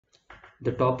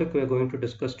The topic we are going to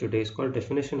discuss today is called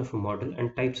definition of a model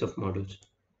and types of models.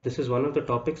 This is one of the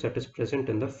topics that is present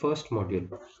in the first module.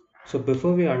 So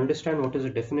before we understand what is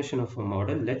the definition of a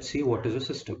model, let's see what is a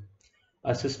system.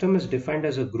 A system is defined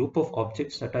as a group of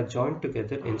objects that are joined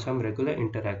together in some regular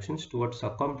interactions towards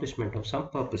accomplishment of some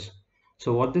purpose.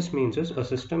 So what this means is a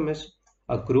system is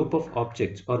a group of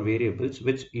objects or variables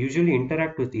which usually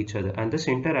interact with each other, and this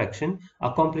interaction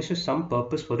accomplishes some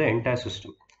purpose for the entire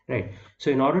system. Right.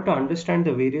 So in order to understand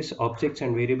the various objects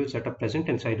and variables that are present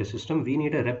inside a system, we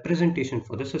need a representation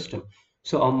for the system.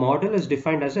 So a model is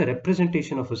defined as a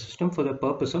representation of a system for the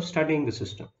purpose of studying the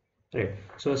system. Right.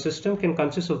 So a system can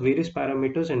consist of various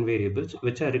parameters and variables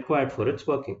which are required for its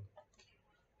working.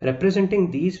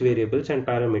 Representing these variables and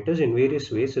parameters in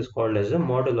various ways is called as a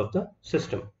model of the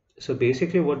system. So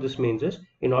basically what this means is,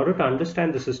 in order to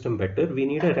understand the system better, we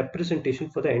need a representation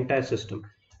for the entire system,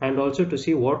 and also to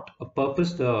see what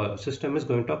purpose the system is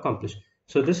going to accomplish.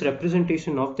 So this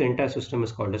representation of the entire system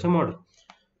is called as a model.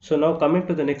 So now coming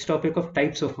to the next topic of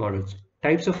types of models.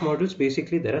 Types of models,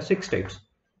 basically there are 6 types.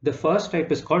 The first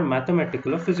type is called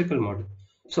mathematical or physical model.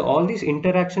 So all these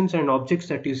interactions and objects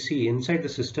that you see inside the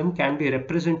system can be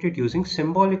represented using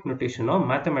symbolic notation or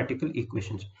mathematical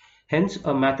equations. Hence,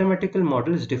 a mathematical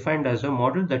model is defined as a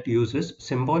model that uses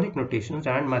symbolic notations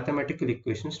and mathematical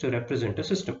equations to represent a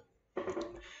system.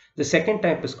 The second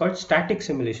type is called static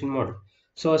simulation model.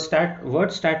 So a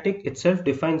word static itself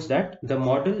defines that the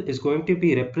model is going to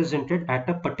be represented at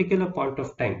a particular point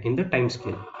of time in the time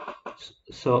scale.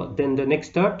 So then the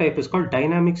next third type is called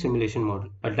dynamic simulation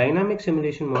model. A dynamic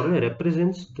simulation model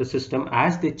represents the system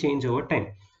as they change over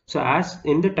time. So as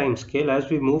in the time scale, as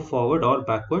we move forward or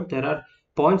backward, there are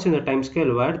points in the time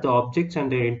scale where the objects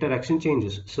and the interaction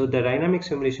changes. So the dynamic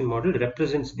simulation model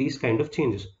represents these kind of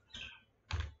changes.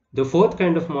 The fourth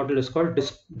kind of model is called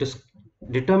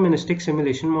deterministic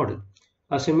simulation model.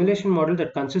 A simulation model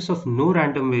that consists of no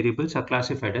random variables are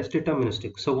classified as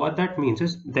deterministic. So what that means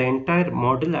is the entire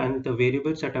model and the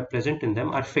variables that are present in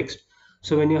them are fixed.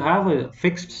 So when you have a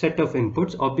fixed set of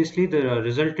inputs, obviously the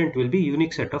resultant will be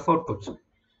unique set of outputs.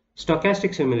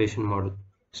 Stochastic simulation model.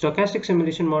 Stochastic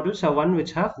simulation models are one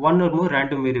which have one or more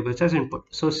random variables as input.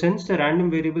 So since the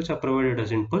random variables are provided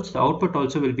as inputs, the output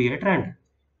also will be at random.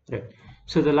 Right.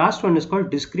 So the last one is called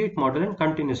discrete model and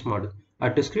continuous model. A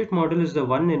discrete model is the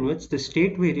one in which the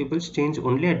state variables change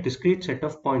only at discrete set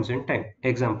of points in time.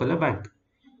 Example, a bank.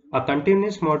 A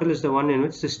continuous model is the one in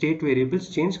which the state variables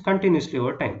change continuously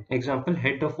over time. Example,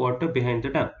 head of water behind the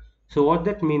dam. So what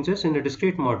that means is, in a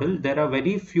discrete model, there are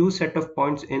very few set of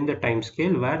points in the time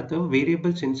scale where the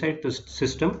variables inside the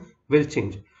system will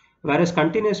change. Whereas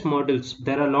continuous models,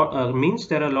 there are a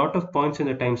lot of points in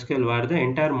the time scale where the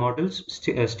entire model's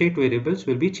state variables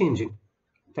will be changing.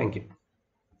 Thank you.